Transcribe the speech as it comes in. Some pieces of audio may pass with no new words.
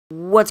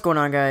What's going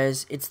on,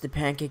 guys? It's the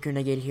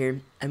ThePancakeRenegade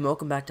here, and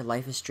welcome back to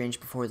Life is Strange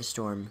Before the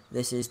Storm.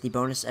 This is the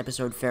bonus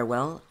episode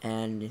Farewell,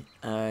 and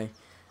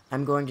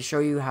I'm going to show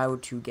you how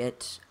to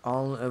get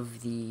all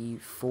of the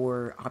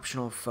 4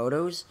 optional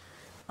photos.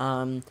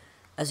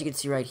 As you can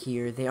see right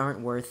here, they aren't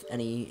worth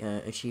any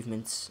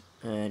achievements.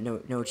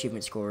 No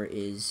achievement score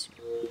is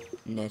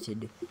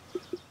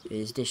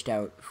dished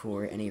out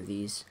for any of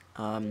these.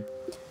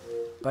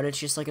 But it's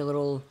just like a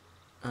little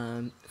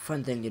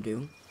fun thing to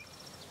do.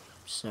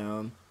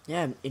 So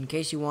yeah, in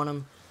case you want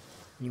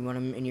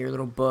them in your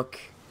little book.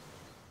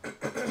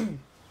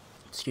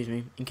 Excuse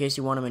me. In case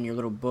you want them in your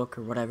little book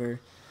or whatever,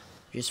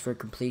 just for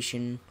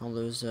completion, all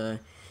those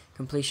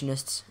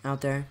completionists out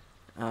there.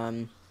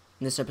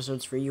 This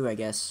episode's for you, I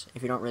guess.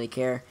 If you don't really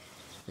care,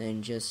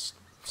 then just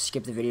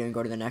skip the video and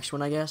go to the next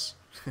one, I guess.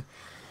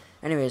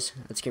 Anyways,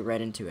 let's get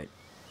right into it.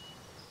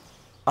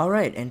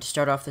 Alright, and to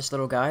start off this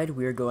little guide,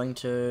 we're going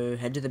to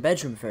head to the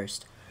bedroom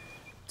first.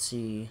 Let's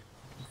see.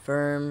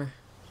 Confirm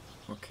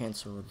or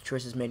cancel. The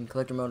choices made in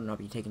collector mode will not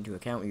be taken into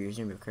account when you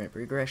resume your current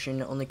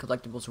progression. Only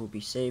collectibles will be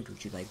saved.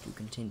 Would you like to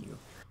continue?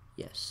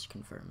 Yes,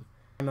 confirm.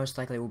 I most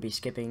likely will be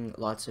skipping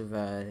lots of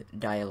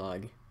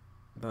dialogue,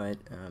 but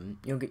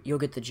you'll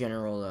get the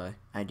general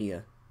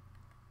idea.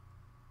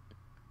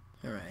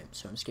 Alright,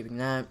 so I'm skipping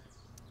that.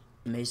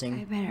 Amazing.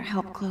 I better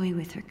help Chloe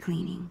with her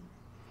cleaning.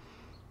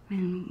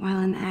 And while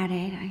I'm at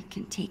it, I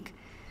can take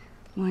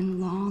one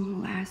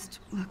long last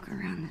look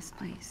around this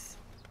place.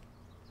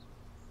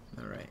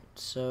 Alright,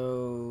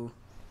 so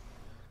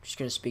I'm just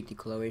gonna speak to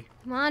Chloe.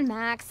 Come on,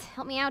 Max.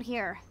 Help me out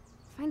here.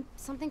 Find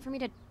something for me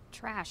to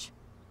trash.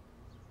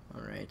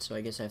 Alright, so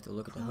I guess I have to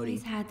look at the hoodie.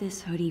 Chloe's had this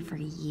hoodie for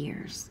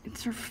years.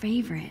 It's her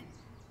favorite.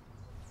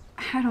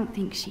 I don't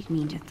think she'd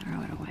mean to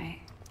throw it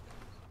away.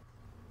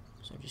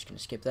 So I'm just gonna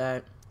skip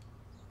that.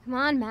 Come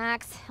on,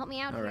 Max. Help me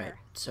out Alright, here.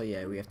 so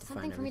yeah, we have to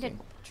Something find for everything.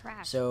 me to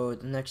trash. So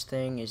the next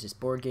thing is this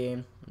board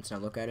game. Let's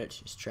not look at it, it's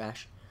just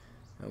trash.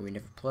 We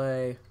never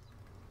play.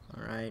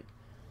 Alright.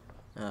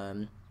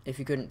 If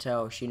you couldn't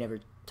tell, she never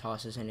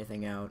tosses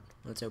anything out.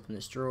 Let's open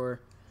this drawer.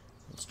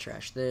 Let's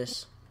trash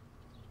this.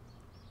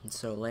 It's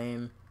so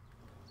lame.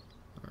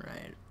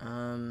 Alright,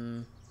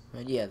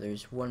 but yeah,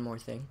 there's one more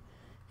thing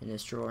in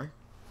this drawer.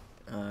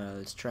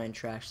 Let's try and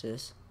trash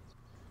this.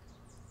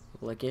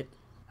 Lick it.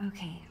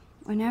 Okay,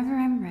 whenever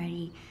I'm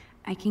ready,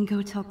 I can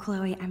go tell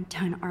Chloe I'm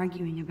done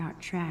arguing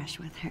about trash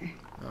with her.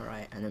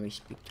 Alright, and then we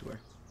speak to her.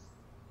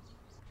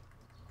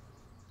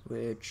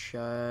 Which,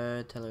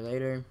 tell her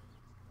later.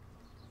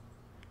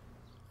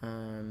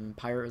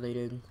 Pirate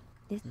related.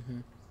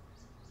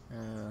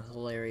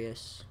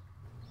 Hilarious.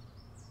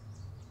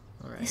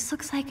 Alright. This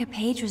looks like a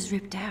page was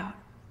ripped out.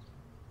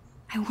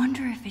 I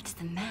wonder if it's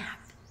the map.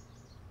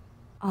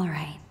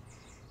 Alright,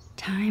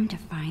 time to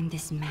find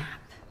this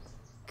map.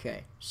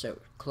 Okay, so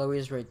Chloe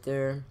is right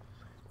there.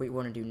 What you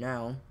want to do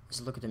now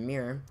is look at the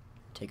mirror,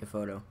 take a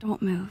photo.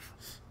 Don't move.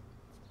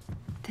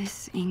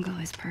 This angle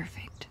is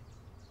perfect.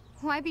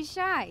 Why be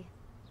shy?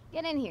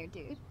 Get in here,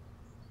 dude.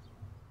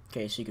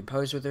 Okay, so you could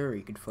pose with her, or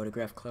you could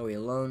photograph Chloe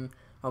alone.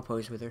 I'll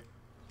pose with her.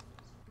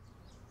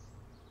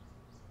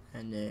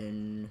 And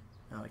then,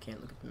 oh, I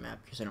can't look at the map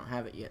because I don't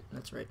have it yet.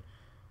 That's right.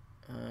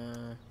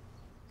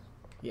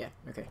 Yeah,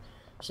 okay.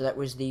 So that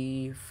was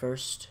the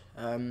first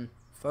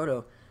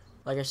photo.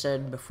 Like I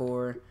said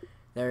before,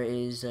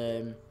 there's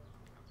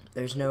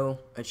no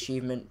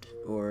achievement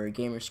or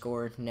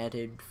Gamerscore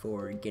netted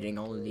for getting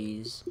all of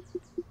these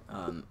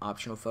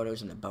optional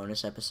photos in the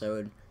bonus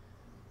episode.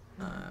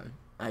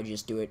 I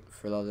just do it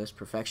for all those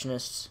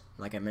perfectionists,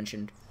 like I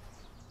mentioned.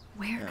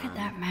 Where could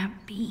that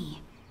map be?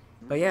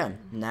 But yeah,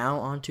 now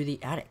on to the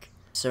attic.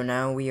 So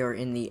now we are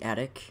in the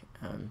attic.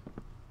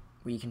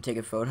 We can take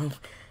a photo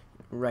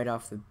right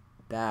off the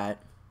bat.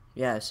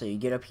 Yeah, so you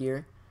get up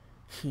here.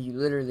 You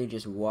literally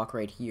just walk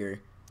right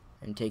here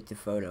and take the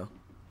photo.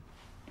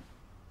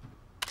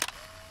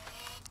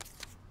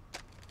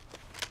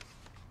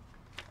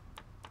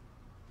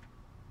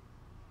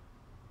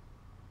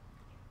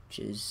 Which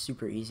is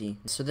super easy.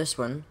 So this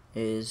one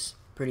is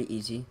pretty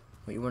easy.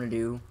 What you want to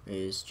do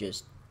is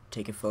just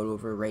take a photo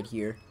of her right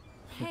here.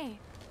 Hey,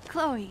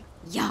 Chloe.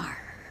 Yar!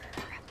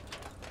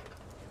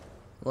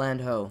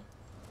 Land ho.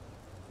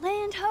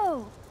 Land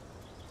ho!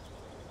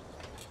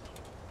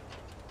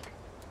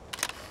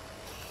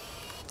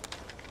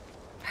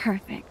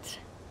 Perfect.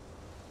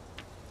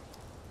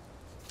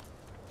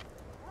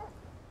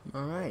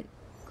 Alright,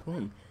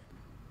 cool.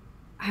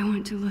 I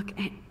want to look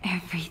at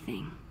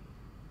everything.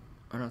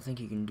 I don't think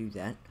you can do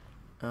that.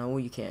 Well,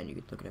 you can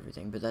look at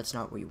everything, but that's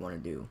not what you want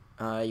to do.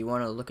 You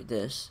want to look at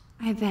this.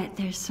 I bet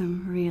there's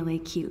some really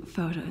cute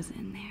photos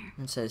in there.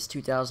 It says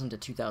 2000 to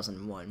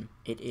 2001.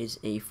 It is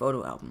a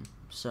photo album,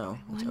 so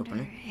let's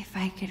open it. If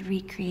I could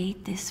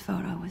recreate this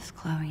photo with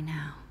Chloe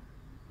now.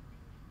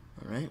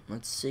 Alright,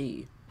 let's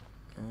see.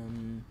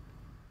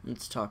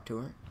 Let's talk to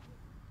her.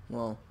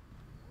 Well,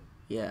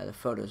 yeah, the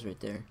photo's right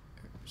there.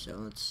 So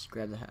let's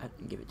grab the hat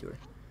and give it to her.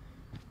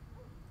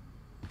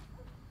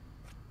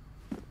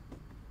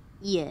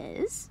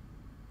 Yes?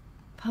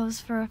 Pose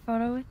for a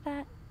photo with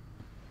that?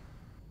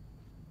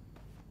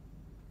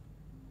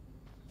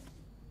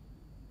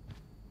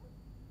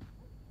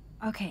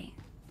 Okay,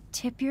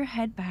 tip your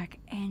head back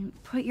and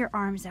put your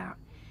arms out.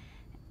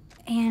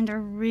 And a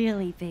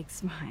really big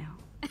smile.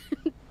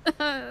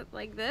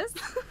 Like this?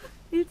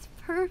 It's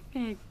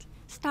perfect.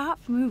 Stop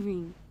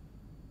moving.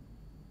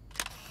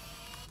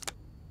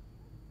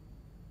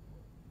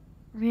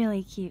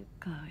 Really cute,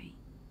 Chloe.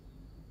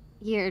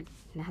 You're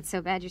not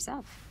so bad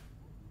yourself.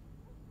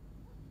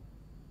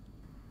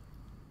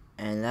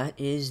 And that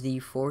is the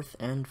fourth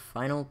and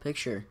final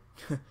picture.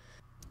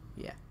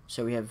 Yeah,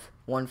 so we have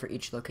one for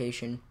each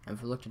location.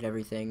 I've looked at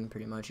everything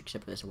pretty much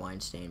except for this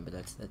wine stain, but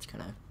that's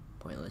kind of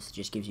pointless. It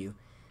just gives you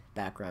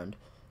background.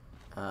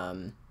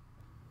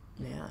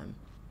 Yeah,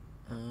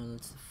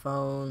 that's the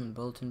phone, the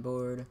bulletin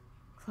board.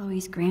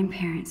 Chloe's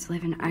grandparents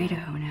live in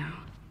Idaho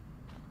now.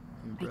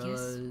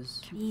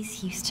 Umbrellas. I guess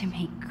these used to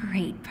make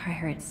great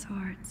pirate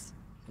swords.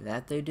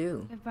 That they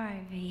do.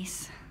 Goodbye,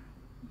 Vase.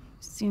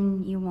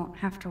 Soon you won't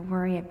have to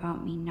worry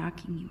about me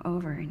knocking you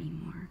over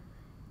anymore.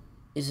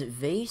 Is it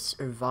vase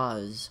or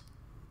vase?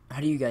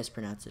 How do you guys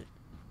pronounce it?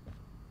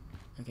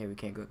 Okay, we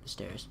can't go up the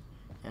stairs.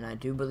 And I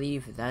do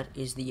believe that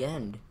is the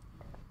end.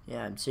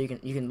 Yeah, so you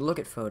can look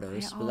at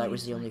photos, but that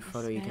was the only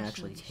photo you can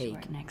actually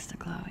take. Next to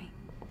Chloe.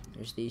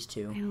 There's these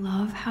two. I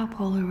love how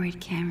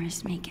Polaroid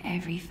cameras make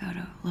every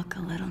photo look a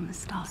little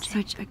nostalgic.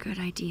 Such a good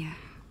idea.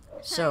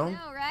 So, I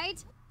know,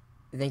 right?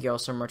 thank you all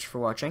so much for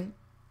watching.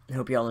 I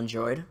hope you all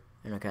enjoyed,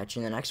 and I'll catch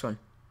you in the next one.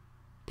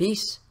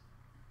 Peace!